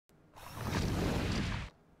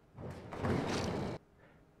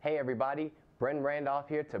Hey everybody, Bren Randolph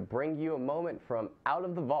here to bring you a moment from Out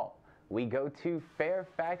of the Vault. We go to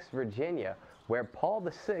Fairfax, Virginia, where Paul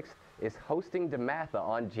VI is hosting DeMatha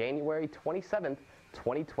on January 27th,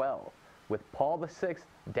 2012. With Paul VI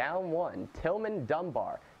down one, Tillman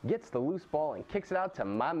Dunbar gets the loose ball and kicks it out to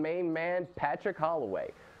my main man, Patrick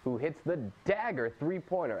Holloway, who hits the dagger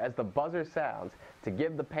three-pointer as the buzzer sounds to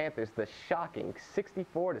give the Panthers the shocking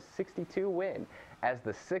 64-62 win as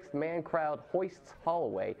the sixth-man crowd hoists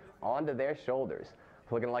Holloway onto their shoulders.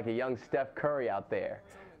 Looking like a young Steph Curry out there.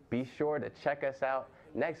 Be sure to check us out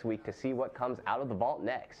next week to see what comes out of the vault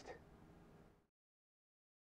next.